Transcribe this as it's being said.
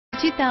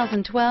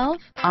2012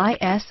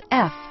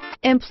 ISF.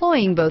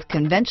 Employing both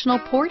conventional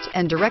port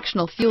and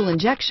directional fuel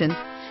injection,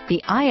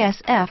 the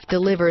ISF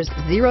delivers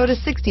 0 to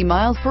 60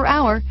 miles per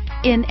hour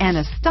in an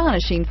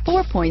astonishing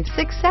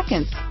 4.6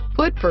 seconds.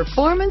 Put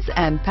performance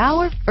and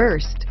power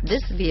first.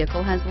 This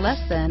vehicle has less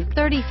than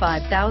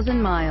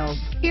 35,000 miles.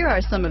 Here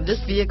are some of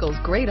this vehicle's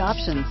great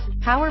options: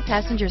 power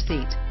passenger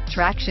seat,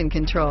 traction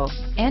control,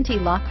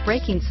 anti-lock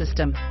braking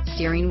system,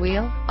 steering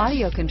wheel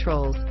audio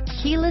controls,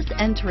 keyless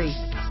entry,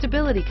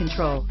 stability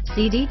control,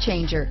 CD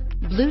changer,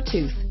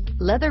 Bluetooth,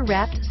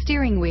 leather-wrapped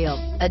steering wheel,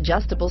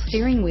 adjustable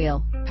steering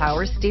wheel,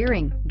 power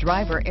steering,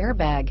 driver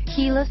airbag,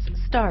 keyless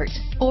start,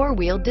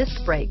 four-wheel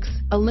disc brakes,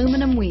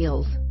 aluminum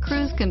wheels,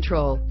 cruise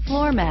control,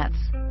 floor mats,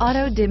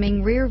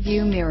 auto-dimming rear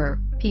view mirror,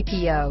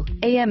 PPO,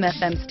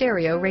 AM/FM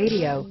stereo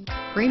radio,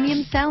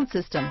 premium sound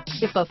system.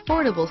 If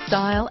affordable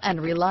style and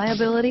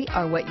reliability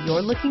are what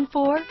you're looking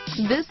for,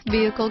 this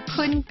vehicle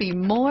couldn't be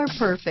more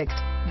perfect.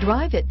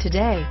 Drive it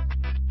today.